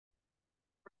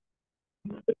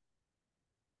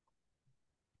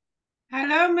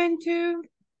Mintu.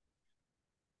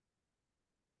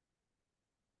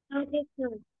 Okay, sir.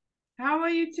 How are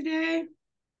you today?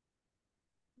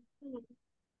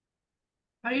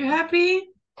 Are you happy?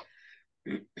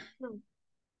 No.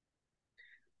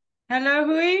 Hello,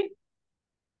 Hui.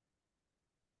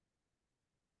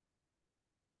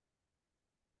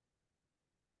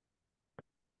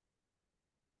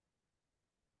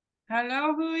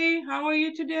 Hello, Hui. How are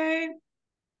you today?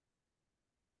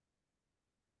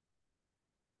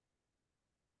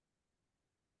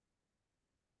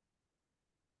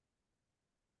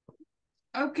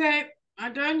 Okay, I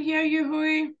don't hear you,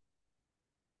 Hui.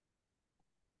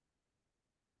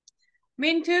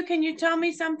 Mintu, can you tell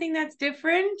me something that's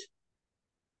different?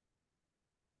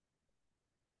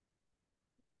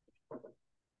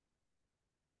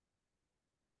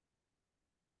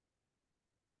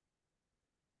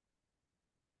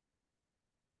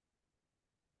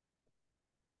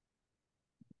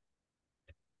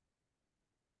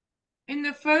 In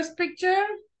the first picture?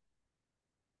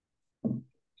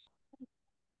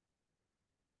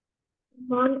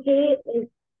 Monkey is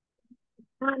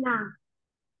Hana.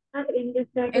 But in the Is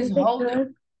second holding.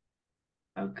 picture,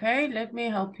 Okay, let me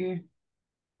help you.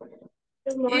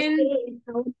 the monkey In is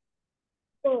holding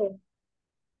four.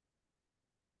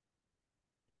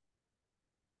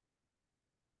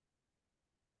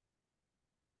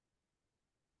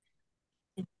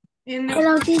 in the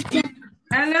Hello, teacher.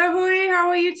 Hello, Hui. How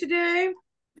are you today?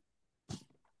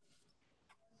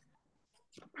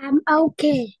 I'm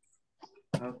okay.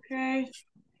 Okay.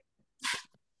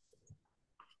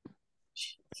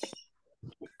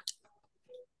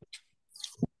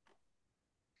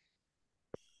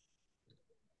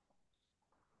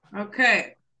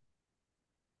 Okay.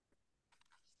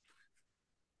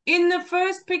 In the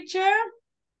first picture,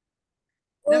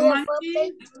 the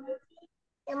monkey.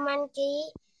 The monkey.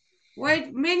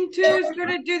 Wait, Mintu is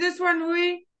gonna do this one,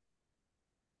 Hui.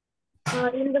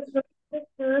 In the first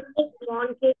picture, the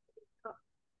monkey is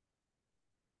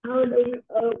holding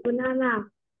a banana.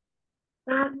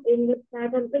 But in the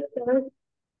second picture,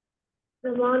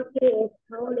 the monkey is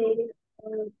holding a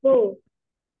four.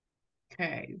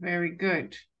 Okay, very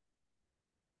good.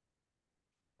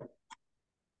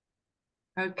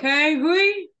 Okay,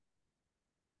 Hui.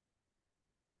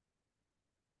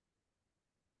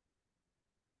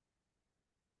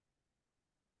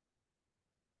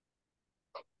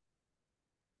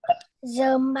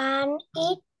 The man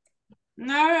eat.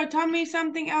 No, tell me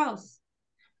something else.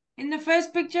 In the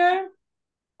first picture,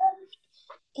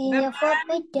 In the the first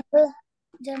picture,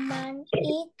 the man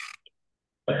eat.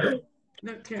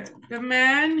 the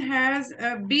man has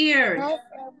a beard. Has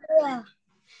a beer.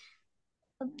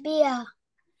 A beer.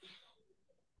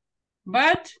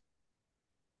 But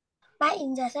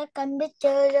In the second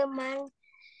picture,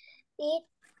 eat.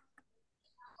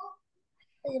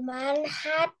 The man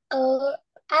had a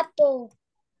apple.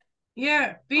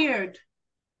 yeah, beard.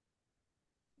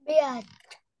 Beard.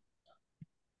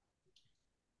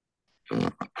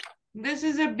 This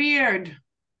is a beard.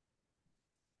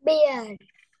 Beard.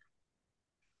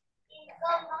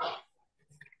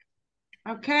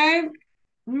 Okay,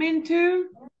 Mintu.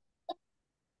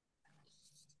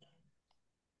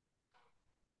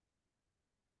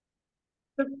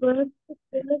 The first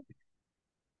picture,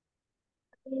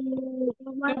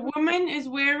 The woman is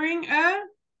wearing a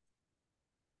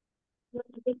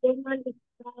the woman is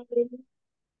wearing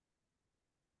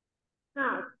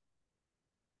hat.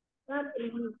 That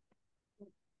is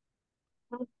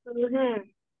has her hair.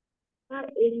 That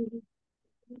in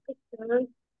the picture,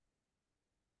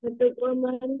 the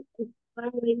woman is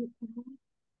wearing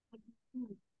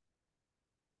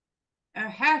a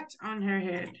hat on her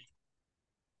head.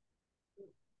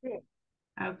 a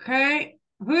hat. Okay,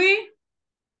 Hui.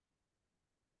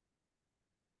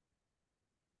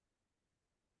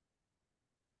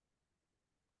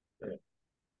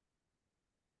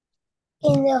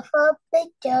 In the first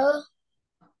picture,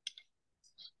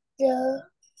 the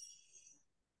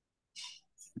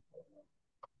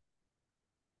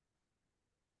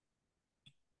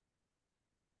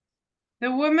The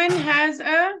woman has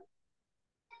a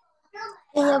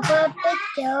in the first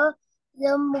picture,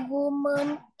 the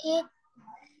woman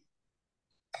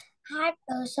had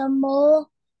a small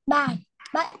bag.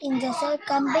 But in the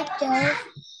second picture,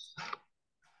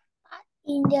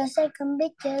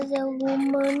 the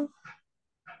woman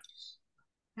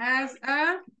has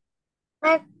a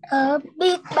had a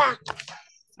big bag.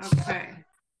 okay.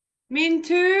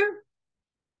 Mintu.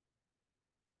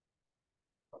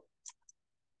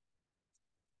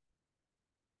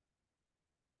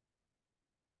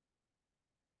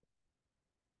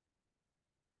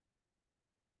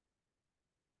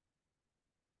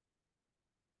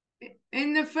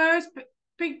 In the first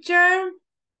picture,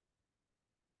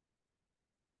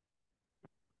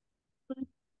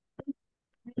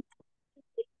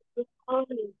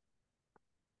 Only.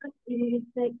 In the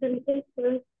second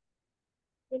picture,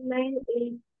 the man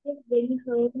is giving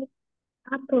her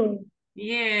apple.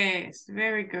 yes,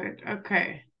 very good.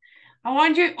 Okay. I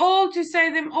want you all to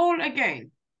say them all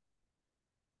again.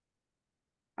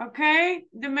 Okay,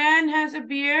 the man has a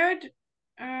beard.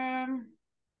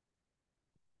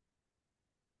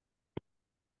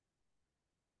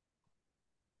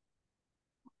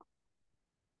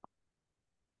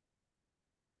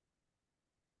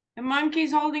 The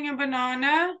monkey's holding a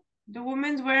banana. The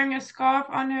woman's wearing a scarf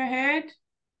on her head.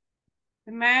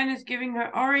 The man is giving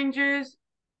her oranges.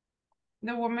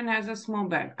 The woman has a small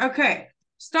bag. Okay,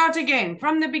 start again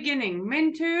from the beginning.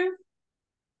 Mintu.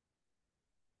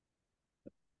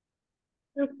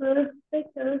 The first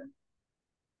picture,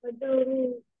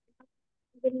 the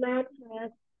man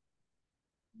has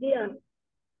beard.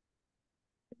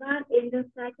 But in the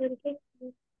second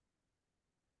picture,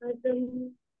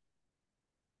 the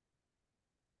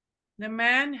The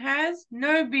man has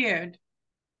no beard.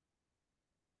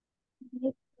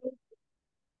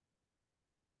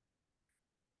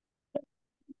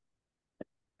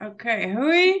 Okay,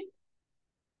 Hui.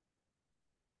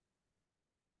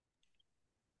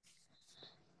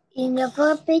 in the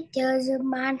first picture, the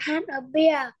man had a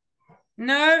beard.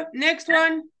 No, next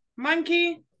one.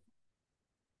 Monkey.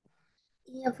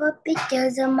 In the first picture,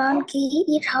 the monkey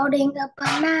is holding a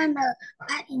banana.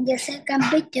 But in the second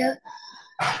picture,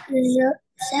 the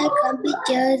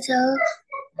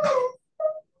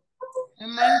The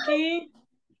monkey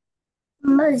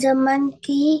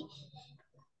monkey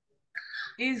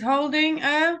is holding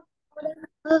a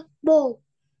bowl.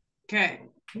 okay.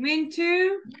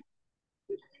 Mintu.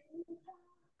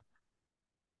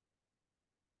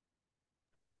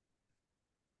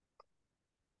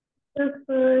 The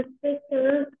first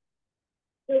picture,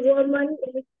 the woman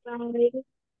is wearing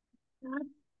hat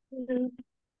in the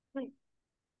head.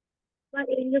 But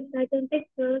in the second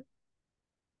picture,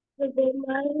 the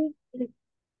woman is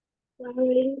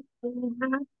wearing a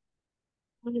hat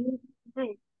on his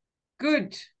head.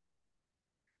 Good.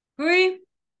 Hui.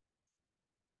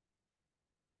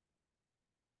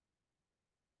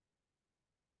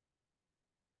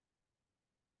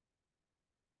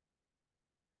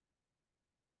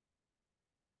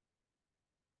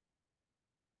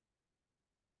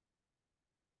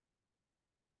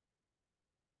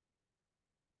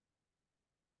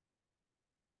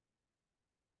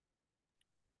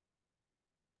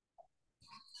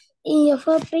 In the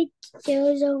first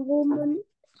picture, the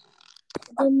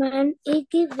man is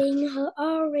giving her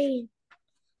orange.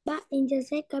 But in the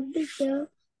second picture,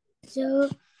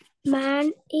 the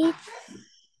man is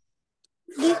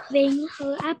giving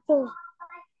her apple.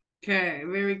 Okay,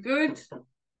 very good.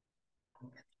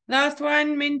 Last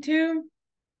one, Mintu.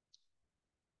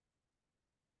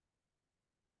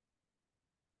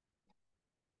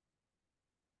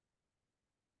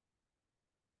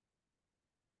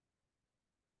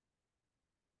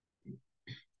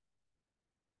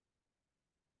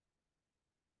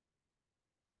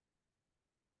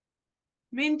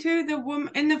 Mintu, the woman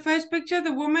in the first picture,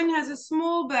 the woman has a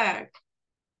small bag.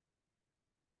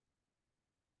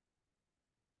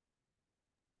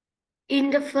 In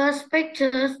the first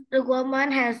pictures, the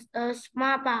woman has a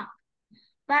small bag.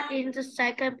 But in the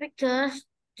second pictures,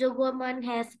 the woman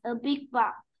has a big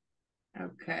bag.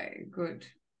 Okay, good.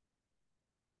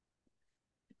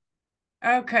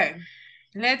 Okay,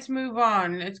 let's move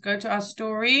on. Let's go to our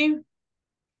story.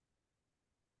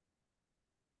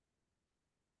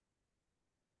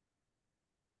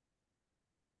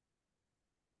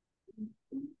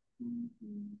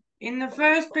 In the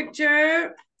first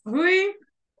picture, Hui.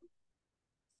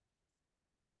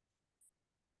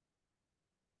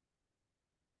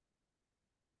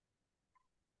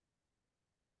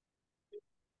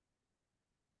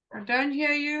 I don't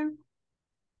hear you.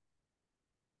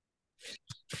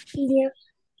 Here,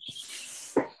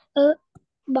 a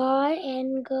boy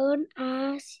and girl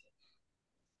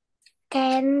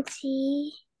can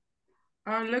see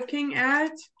Are looking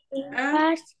at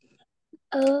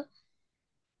a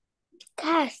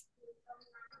cat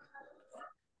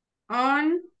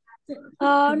on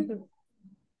on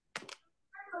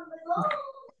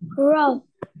roof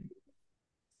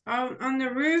on the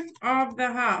roof of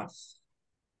the house.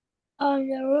 on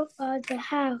the roof of the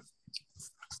house.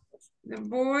 The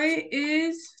boy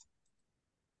is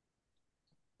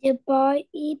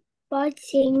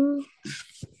Watching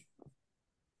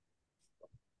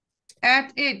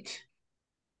at it.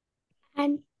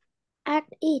 and at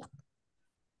it.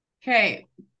 Okay,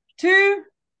 2.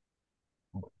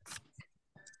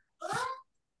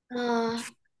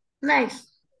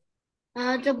 Next,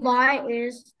 the boy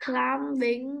is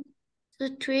climbing the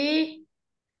tree.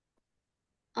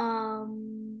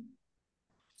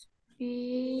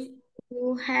 We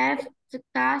will have the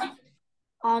cat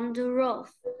on the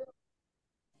roof.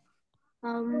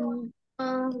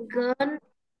 A girl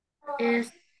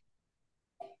is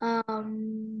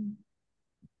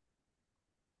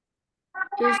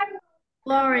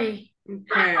worried.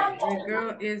 Okay, the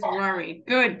girl is worried.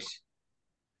 Good.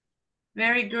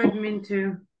 Very good,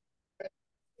 Mintu.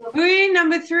 Huy,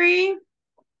 number 3.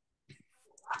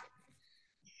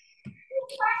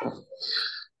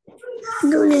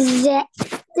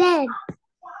 Then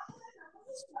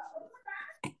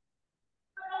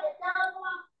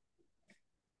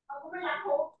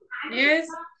Yes.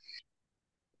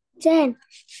 Then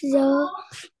the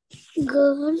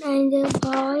girl and the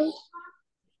boy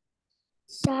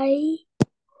say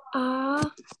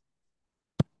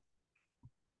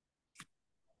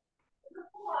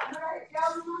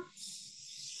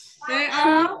They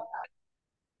are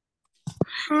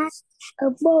has a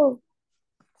ball.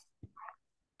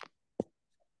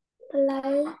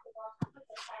 Play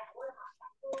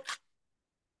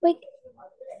with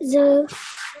the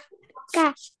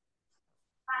cat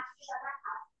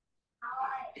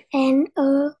and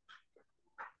a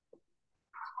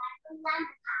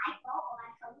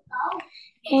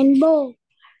ball.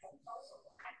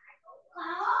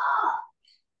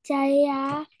 They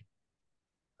are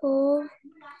all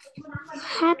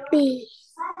happy.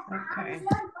 okay.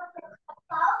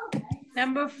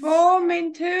 Number 4,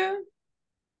 Mintu.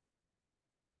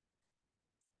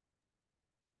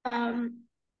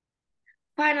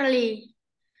 Finally,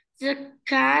 the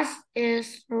cat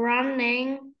is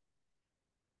running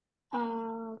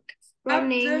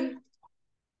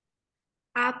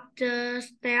up the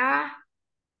stair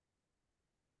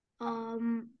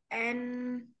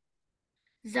and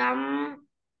jump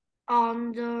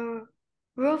on the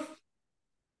roof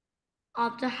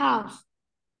of the house.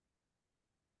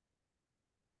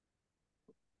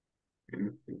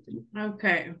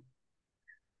 Okay.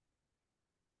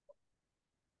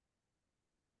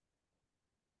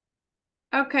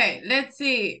 Okay, let's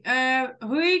see.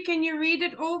 Huy, can you read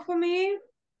it all for me?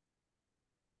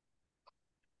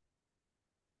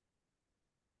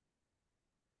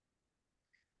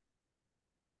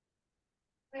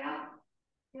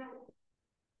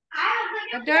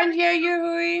 I don't hear you,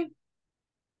 Huy.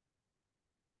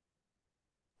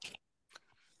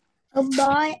 A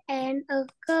boy and a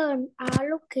girl are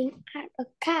looking at a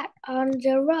cat on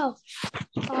the roof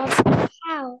of the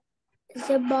house.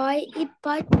 The boy is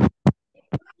pointing.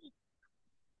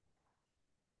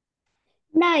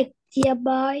 Night, the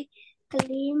boy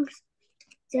climbs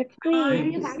the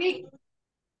tree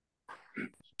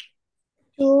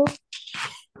to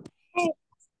help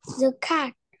the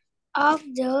cat off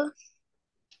the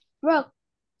roof.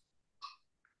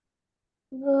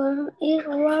 Girl is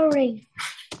worried.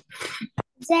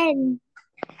 Then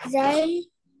they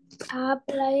are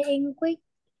playing with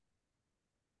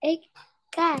a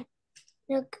cat,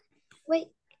 with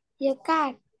the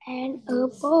cat and a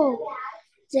ball.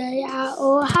 They are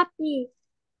all happy.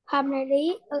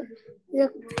 Finally, the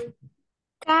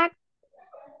cat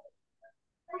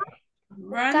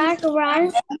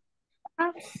runs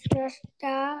up the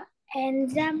stair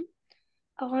and jumps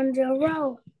on the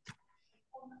roof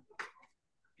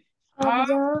of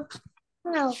the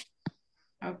house.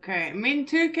 Okay.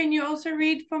 Mintu, can you also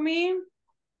read for me?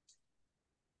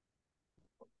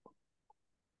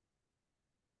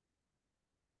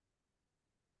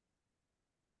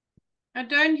 I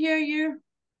don't hear you.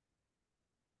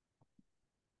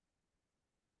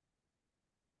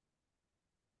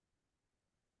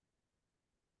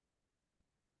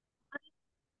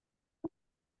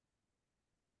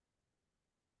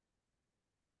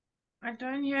 I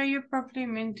don't hear you properly,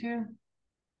 Mintu.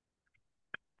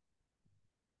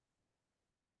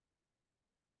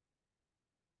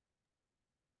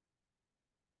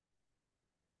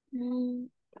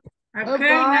 Okay,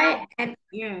 now.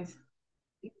 Yes.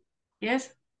 Yes.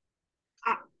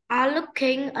 Are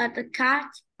looking at the cat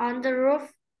on the roof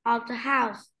of the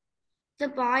house. The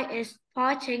boy is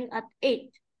pointing at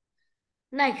it.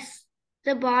 Next,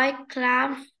 the boy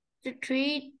climbs the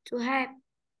tree to have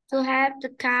the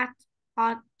cat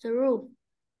on the roof.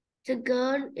 The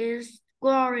girl is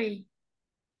worried.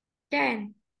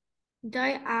 Then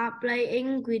they are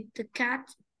playing with the cat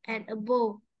and a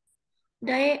ball.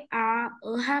 They are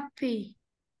happy.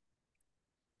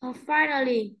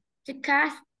 Finally, the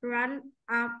cat runs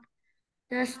up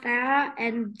the stair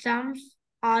and jumps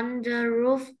on the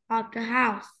roof of the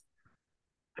house.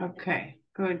 Okay,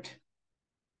 good.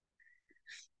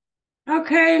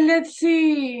 Okay, let's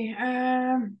see.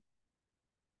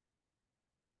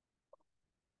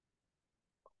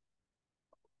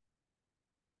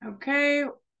 Okay.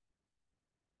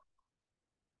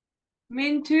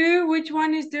 Min2, which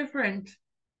one is different?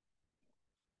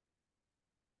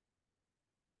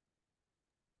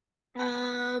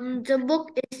 The book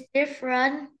is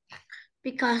different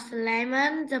because the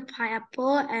lemon, the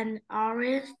pineapple, and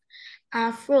orange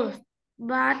are fruit,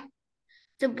 but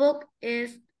the book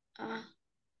is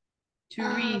To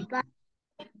read. but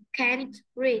can't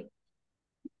read.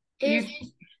 You,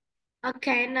 I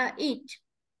cannot eat.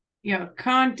 yeah,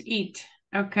 can't eat.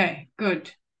 Okay,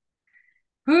 good.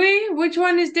 Hui, which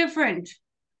one is different?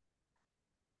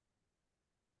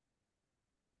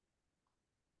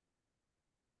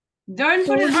 Don't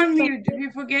put it on mute if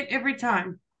you forget every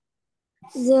time.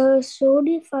 The so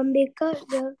different because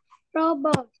the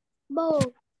robot,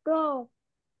 boat, dog,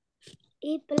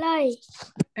 it play,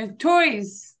 And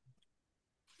toys.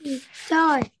 it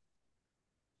toy.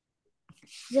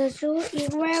 The shoe is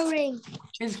wearing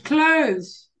Is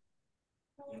clothes.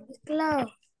 glove.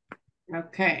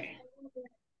 Okay.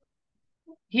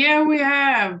 Here we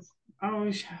have, I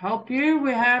will help you.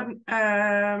 We have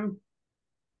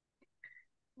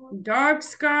dark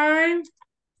sky,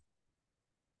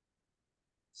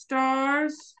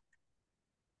 stars,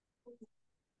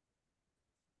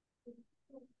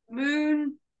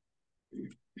 moon,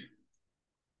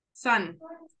 sun.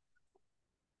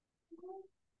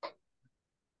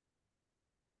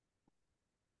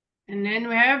 And then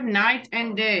we have night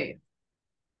and day.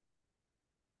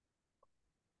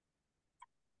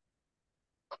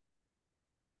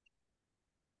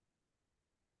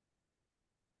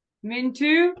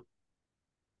 Min2,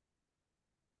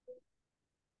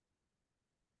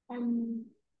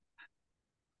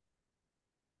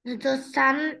 The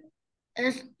sun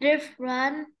is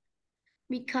different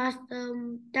because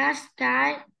the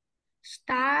sky,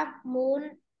 star,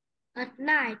 moon at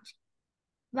night,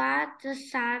 but the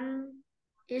sun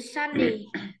is sunny.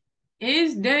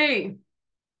 is day.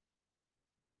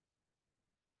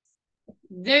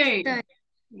 Day. Day.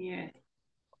 Yeah.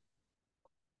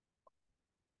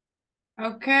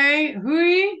 Okay,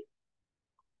 Hui.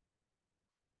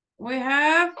 We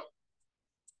have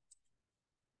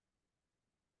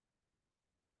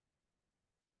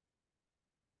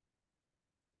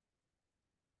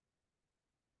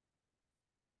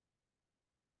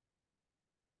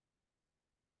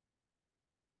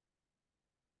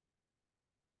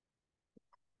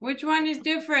which one is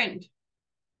different?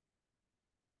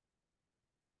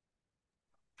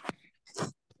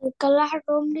 The color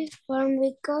room is different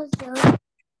because the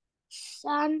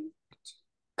sun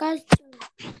culture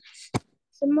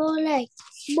small like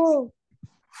bow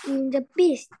in the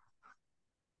beast.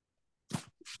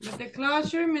 But the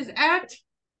classroom is at?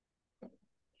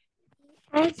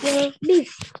 At the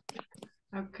beast.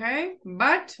 Okay,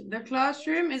 but the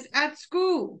classroom is at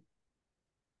school.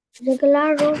 The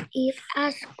color room is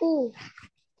at school.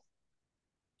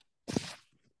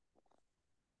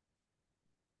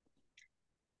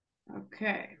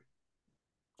 Okay.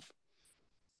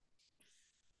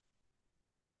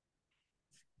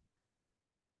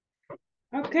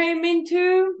 Okay,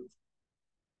 Min2.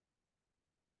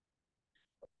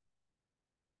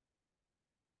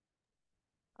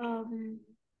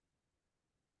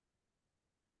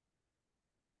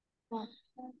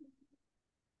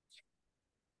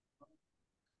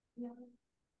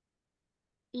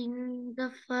 In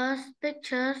the first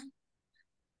pictures,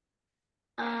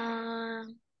 the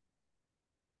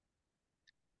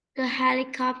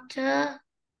helicopter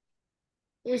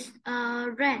is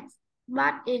red,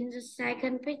 but in the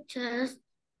second pictures,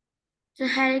 the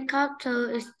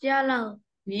helicopter is yellow.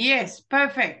 Yes,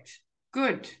 perfect.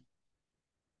 Good.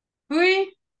 Hui?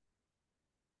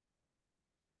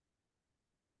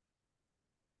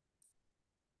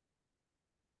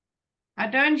 I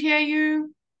don't hear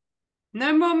you.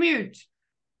 No more mute.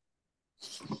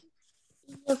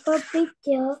 In the first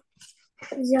picture,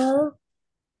 the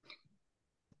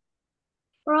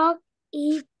frog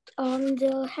is on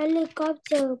the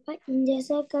helicopter, but in the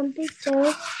second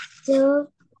picture, the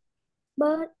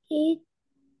bird is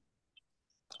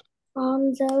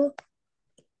on the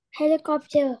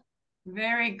helicopter.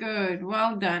 Very good.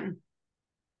 Well done.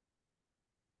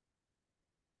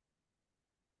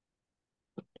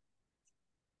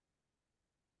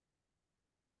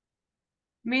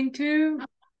 Min2.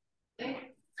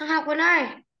 Thằng học bên đây.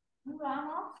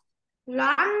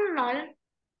 Loãng nổi.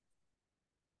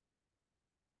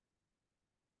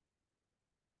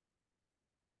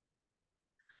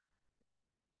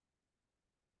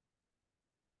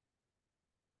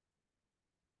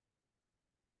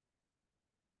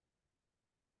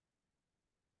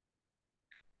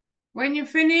 When you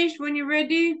finish, when you're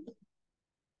ready.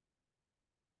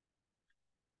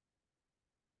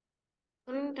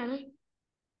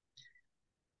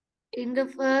 In the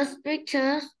first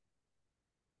picture,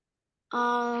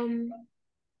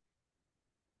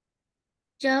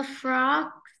 the frog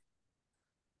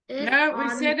is No, we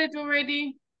on. said it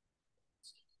already.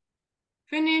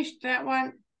 Finished that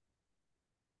one.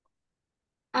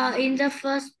 In the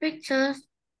first picture,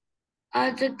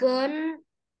 the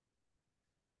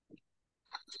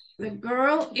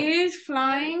girl is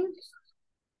flying.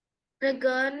 The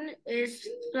girl is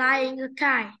flying a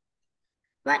kite.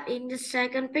 But in the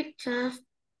second picture,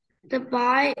 the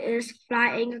boy is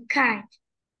flying a kite.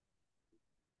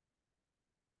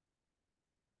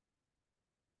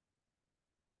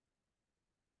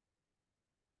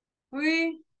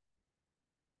 Huy,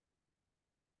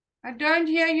 I don't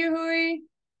hear you, Huy.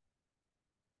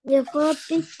 The first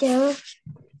picture,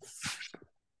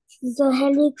 the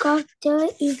helicopter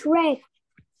is red.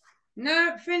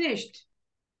 No, finished.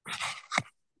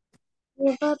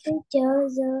 The first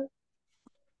picture,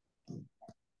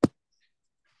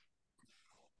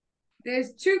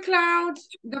 There's two clouds.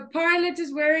 The pilot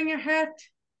is wearing a hat.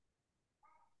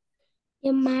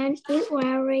 the man is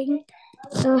wearing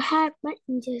a hat, but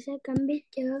in the second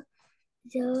picture,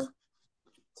 the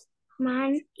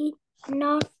man is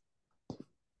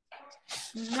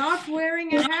Not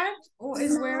wearing a hat or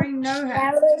is wearing no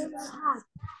hat? wearing a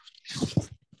hat.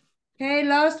 Okay,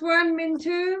 last one,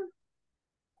 Mintu.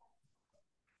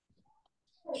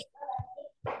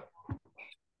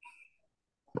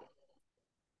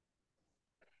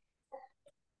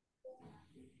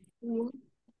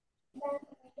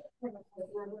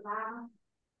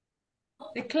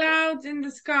 The clouds in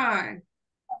the sky.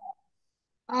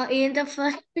 In the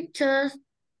first picture,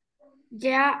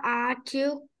 there are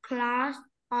two clouds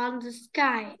on the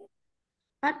sky.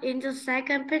 But in the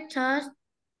second picture,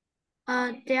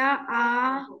 there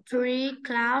are three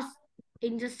clouds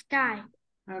in the sky.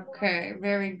 Okay,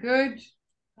 very good.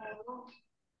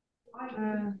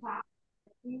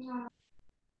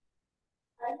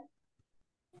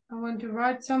 I want to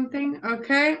write something.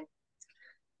 Okay,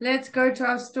 let's go to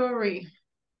our story.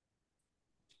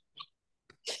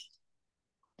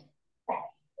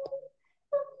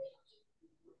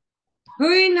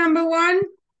 Huy, number one.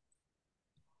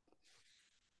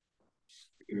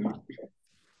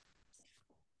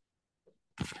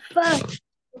 First,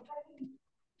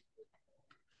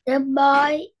 the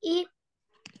boy is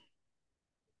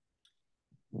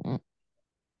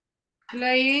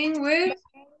Playing with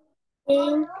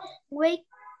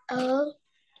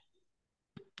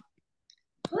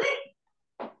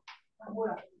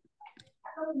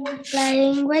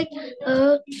playing with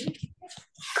a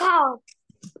car.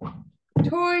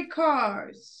 toy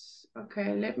cars.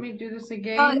 Okay, let me do this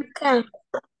again. Okay.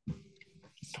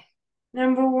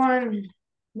 Number one,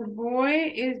 the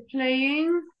boy is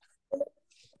playing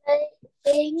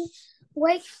Playing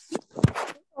with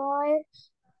toy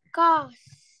cars.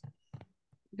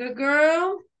 the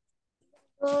girl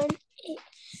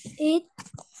It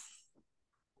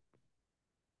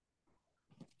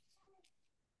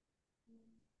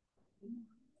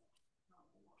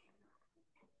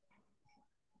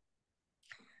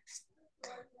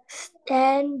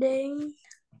standing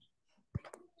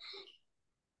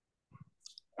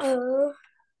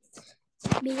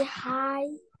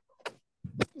behind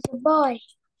the boy.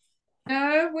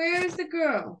 No, where is the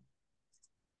girl?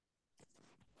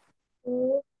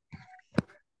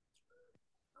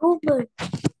 Woman,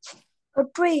 a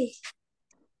tree.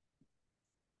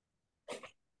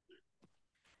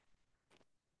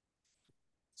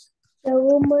 The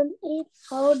woman is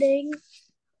holding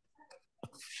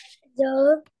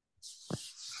the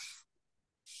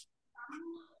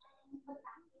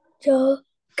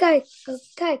cake. A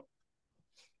cake.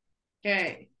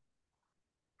 Okay.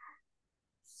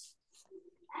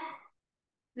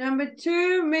 Number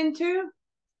two, Mintu.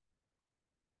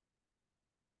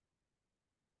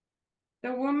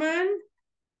 The woman.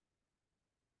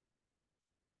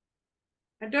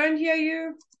 I don't hear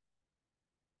you.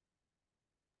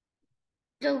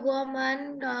 The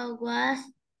woman was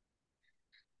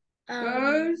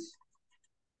Goes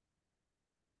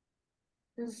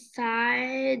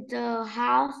inside the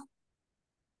house.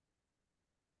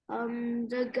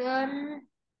 The gun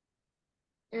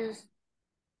is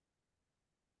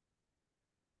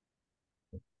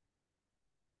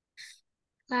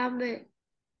climbing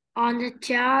on the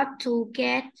chair to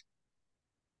get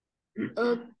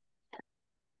a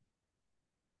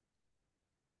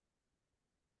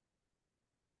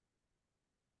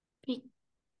pic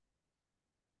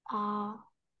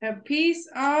a piece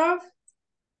of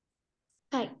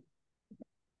cake.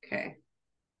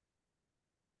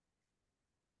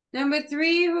 Number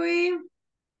 3, Huy.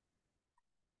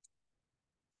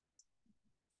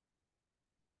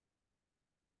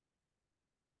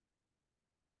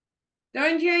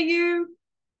 Don't hear you.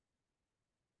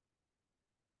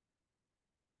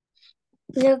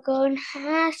 The girl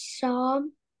has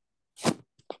some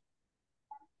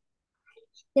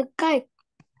the kite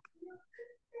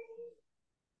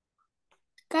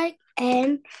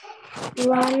and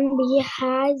run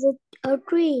behind a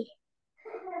tree.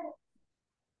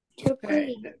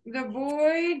 Okay. The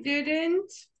boy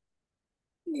didn't.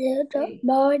 The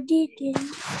boy didn't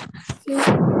see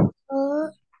her.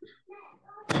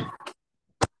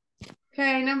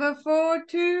 Okay, number 4,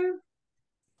 2.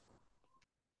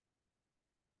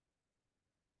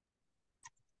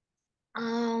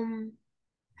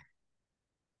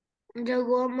 The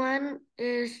woman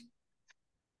is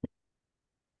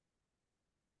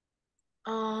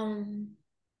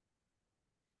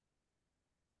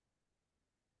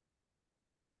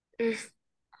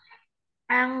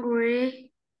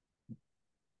angry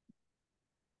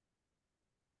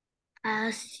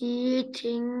as she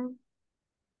thinks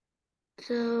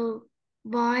the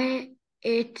boy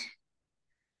ate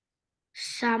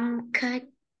some cake.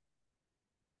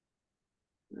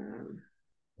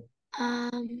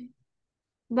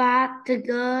 But the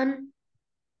girl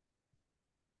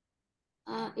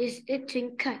is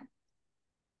eating cake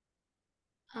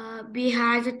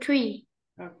behind the tree.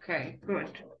 Okay,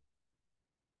 good.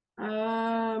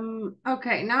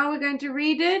 Okay, now we're going to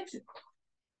read it.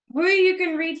 Huy, you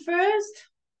can read first.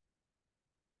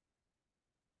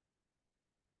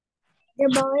 The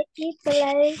boy is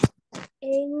playing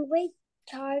with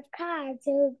toy cars.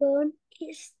 The girl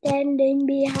is standing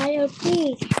behind a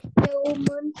tree. The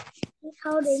woman is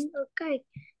holding a cake.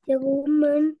 The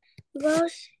woman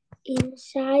goes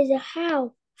inside the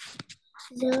house.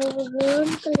 The girl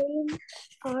cleans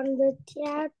on the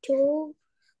chair to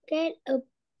get a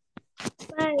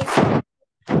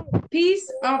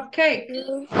Piece of cake.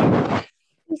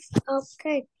 Piece of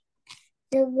cake.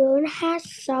 The girl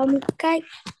has some cake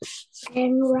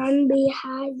and run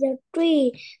behind the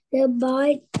tree. The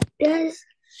boy does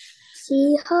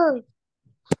see her.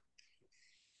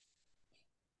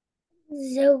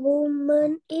 The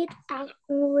woman is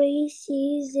angry,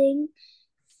 seizing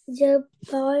the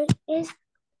boy is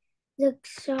the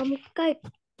some cake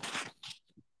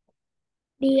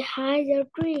behind the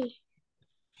tree.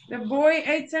 The boy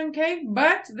ate some cake,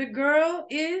 but the girl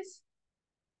is...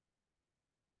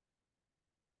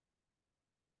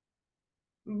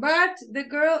 But the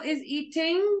girl is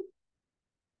eating...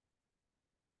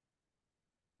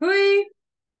 Huy.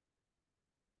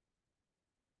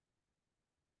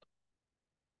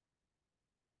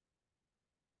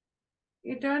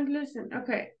 You don't listen.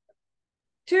 Okay.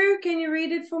 2, can you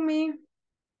read it for me?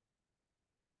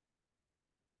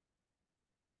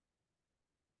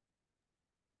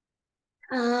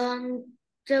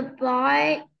 The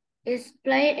boy is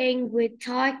playing with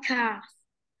toy cars.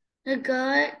 The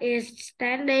girl is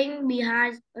standing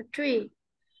behind a tree.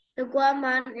 The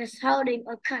woman is holding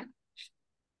a cake.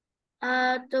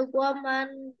 The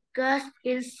woman goes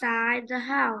inside the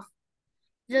house.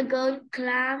 The girl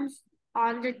climbs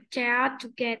on the chair to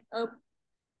get a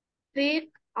piece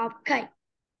of cake.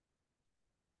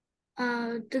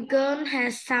 The girl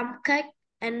has some cake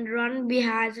and run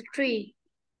behind the tree.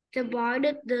 The boy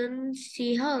didn't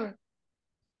see her.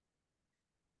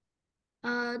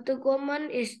 The woman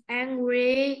is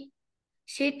angry.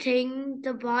 She thinks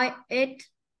the boy ate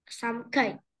some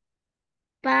cake.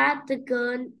 But the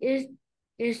girl is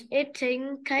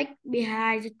eating cake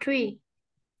behind the tree.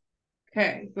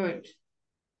 Okay, good.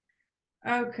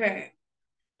 Okay.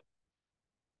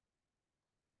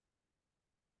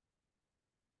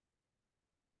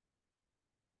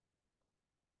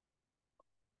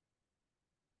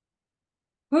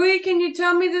 Huy, can you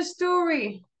tell me the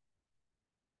story?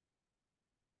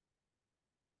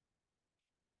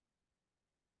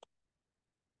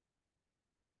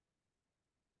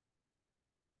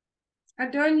 I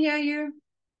don't hear you.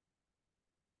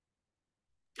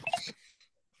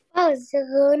 Oh, the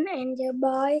girl and the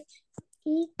boy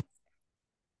eat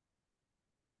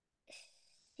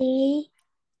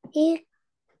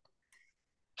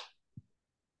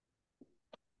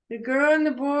The girl and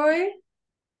the boy.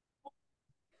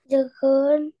 the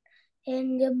girl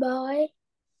and the boy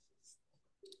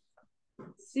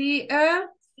See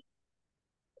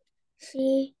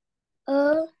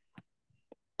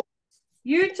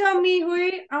You tell me,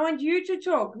 Huy. I want you to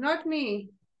talk, not me.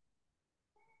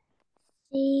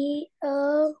 the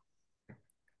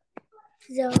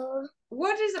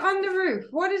What is on the roof?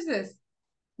 What is this?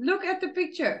 Look at the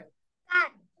picture.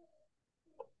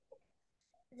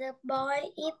 The boy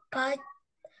is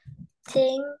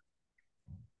petting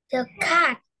the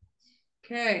cat.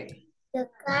 Okay. The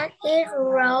cat is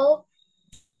rolled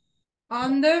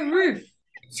On the roof.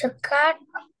 the cat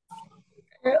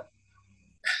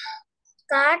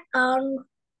on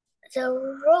the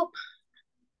roof.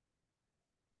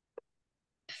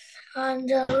 On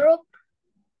the roof.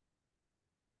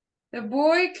 The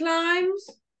boy climbs.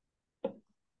 The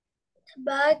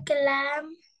boy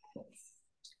climbs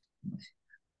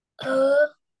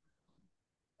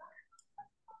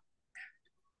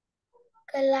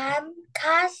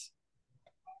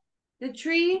The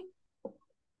tree.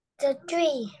 the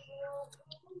tree.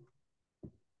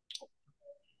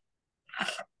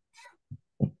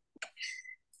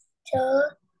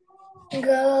 The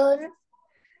girl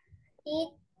is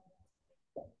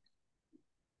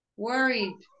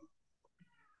Worried.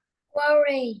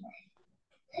 worried.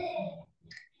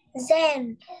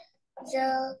 Then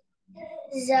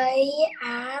they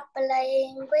are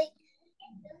playing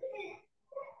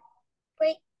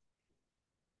with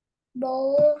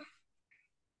ball.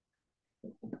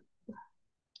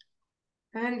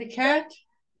 And the cat.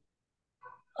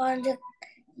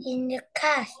 In the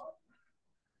cat.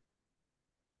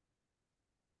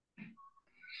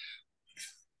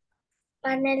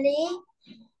 Finally,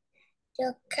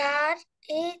 the cat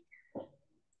is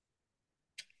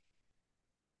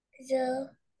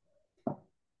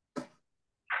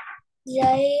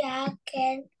they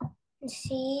can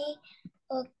see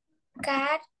a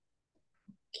cat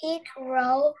eat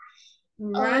roll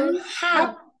Run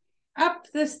up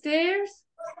the stairs.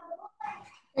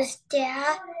 The stair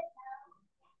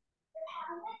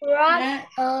run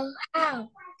a house.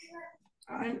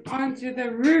 And onto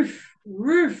the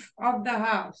roof of the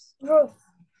house. Roof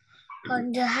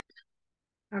on the house.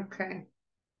 Okay.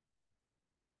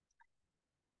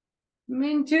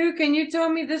 Minh4c, can you tell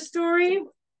me the story?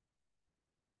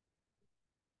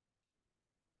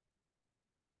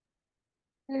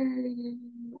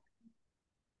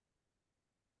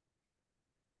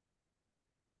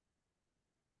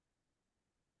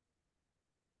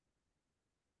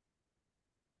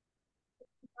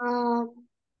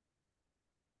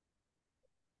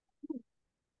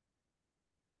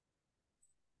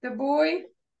 The boy.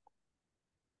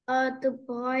 The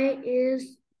boy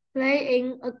is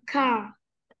playing a car.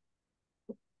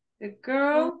 The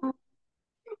girl.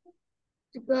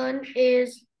 The girl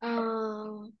is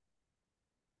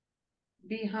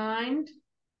Behind.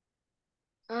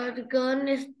 the girl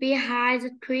is behind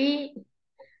the tree.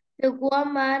 The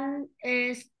woman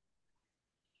is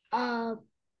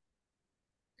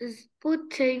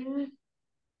putting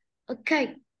a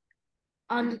cake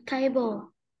on the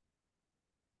table.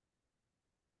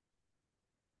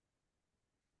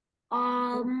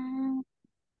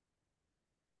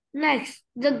 Next,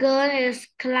 the girl is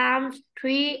climbs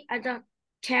tree at a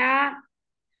chair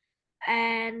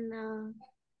and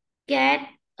get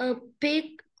a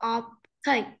piece of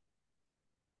cake.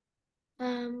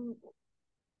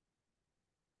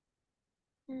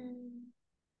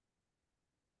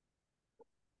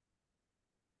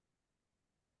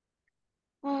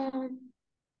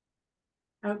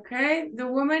 Okay, the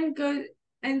woman goes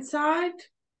inside.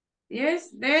 Yes,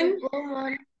 then? The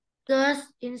woman goes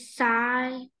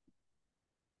inside.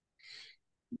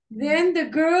 Then the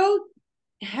girl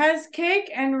has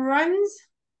cake and runs.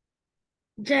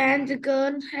 Then the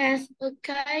girl has a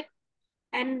cake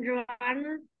and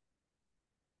runs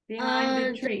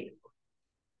Behind the tree.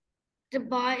 The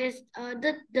boy is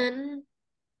didn't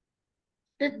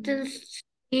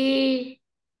see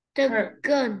the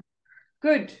gun.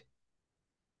 Good.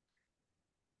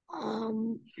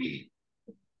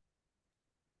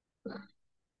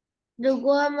 The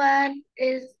woman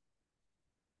is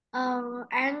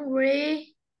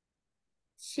angry.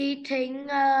 She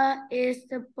thinks is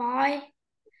the boy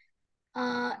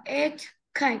ate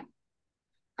cake.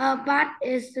 But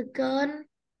is the girl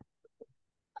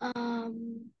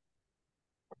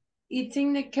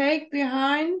eating the cake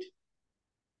behind?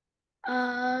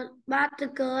 But the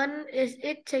girl is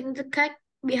eating the cake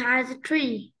behind the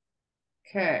tree.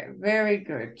 Okay, very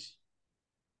good.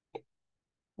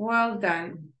 Well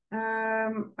done.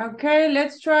 Okay,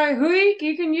 let's try. Huy,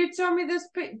 can you tell me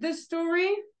this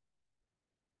story?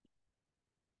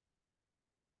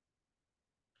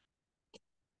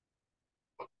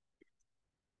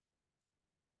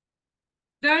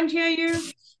 Don't hear you.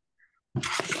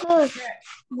 First,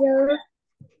 the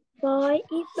boy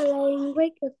is playing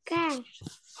with a cat.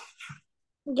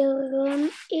 The girl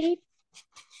is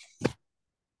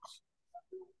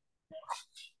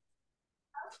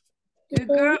The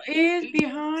girl is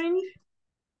behind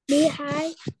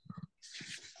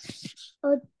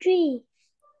a tree.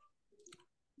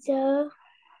 The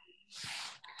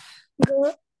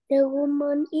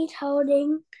woman is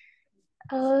holding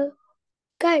a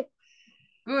kite.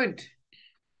 Good.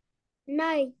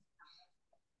 Nine.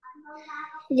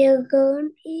 The girl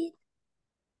is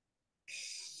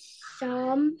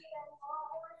some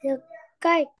the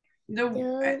kite. The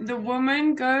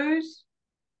woman goes.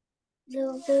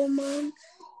 The woman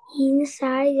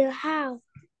inside the house.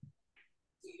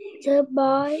 The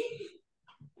boy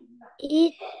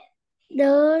it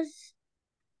does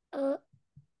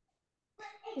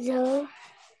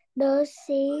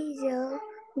see the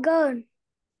gun.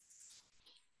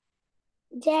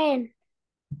 Then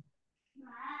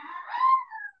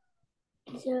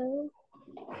the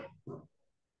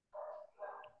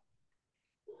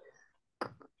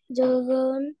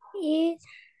gun is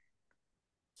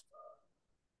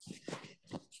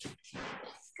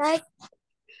cake.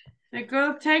 The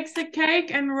girl takes the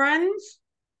cake and runs.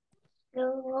 The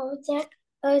girl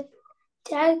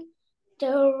takes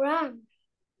the run.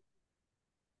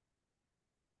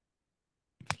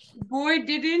 The boy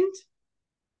didn't.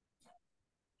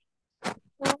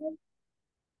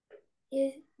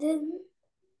 It didn't.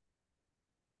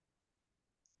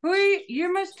 Huy,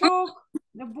 you must talk.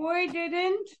 The boy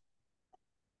didn't.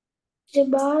 The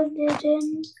boy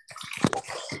didn't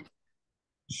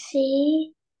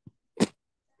see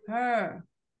her.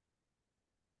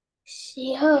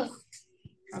 See her.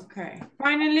 Okay.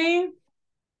 Finally,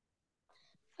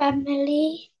 the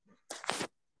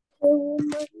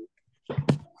woman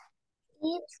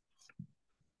is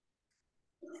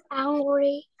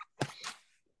angry.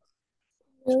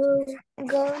 The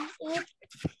girl is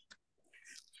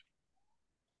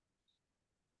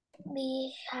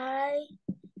behind.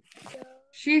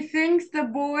 She thinks the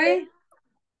boy.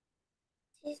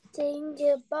 She thinks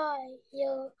the boy.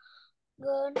 The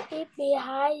girl is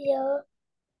behind the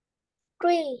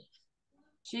tree.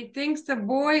 She thinks the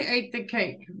boy ate the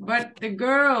cake, but the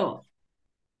girl.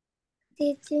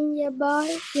 She thinks the boy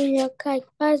ate the cake,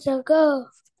 but the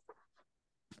girl.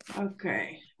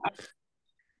 Okay.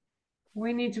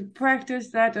 We need to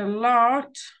practice that a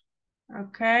lot.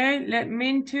 Okay, let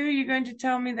Mintu, you're going to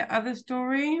tell me the other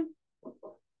story.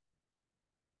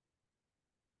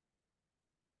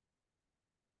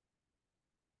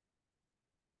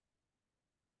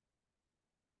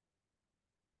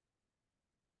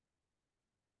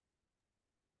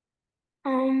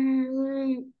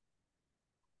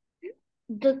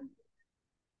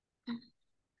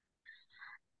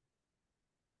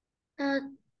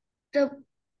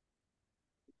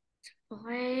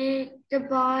 The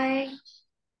boy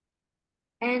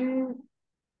and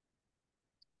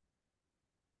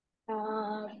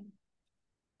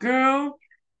Girl.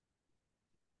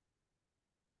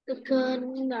 the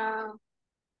girl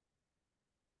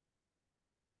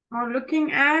Are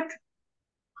looking at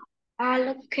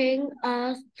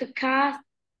the cat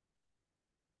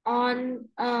on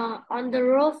the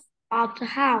roof of the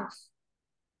house.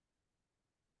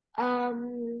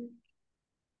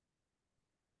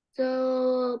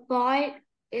 The boy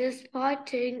is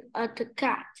pointing at the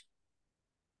cat.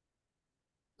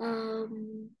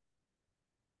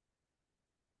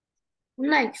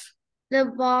 Next, the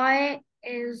boy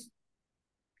is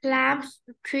climbs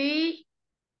the tree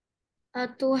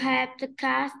to help the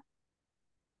cat.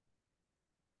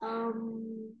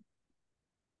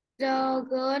 The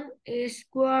girl is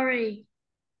worried.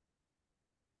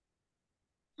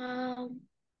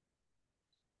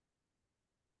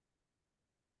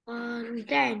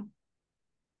 Then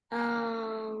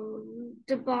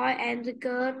the boy and the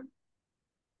girl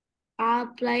are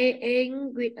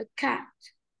playing with a cat,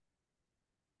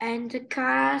 and the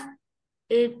cat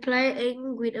is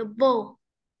playing with a ball.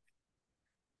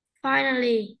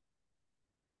 Finally,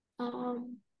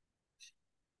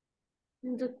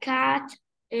 the cat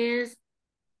is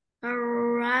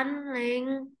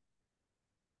running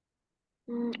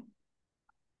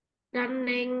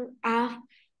up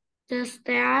the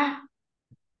stair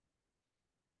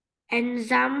and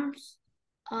jumps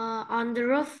on the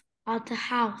roof of the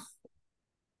house.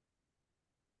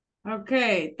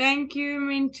 Okay, thank you,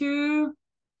 Mintu.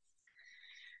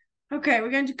 Okay, we're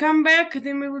going to come back,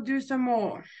 then we will do some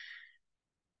more.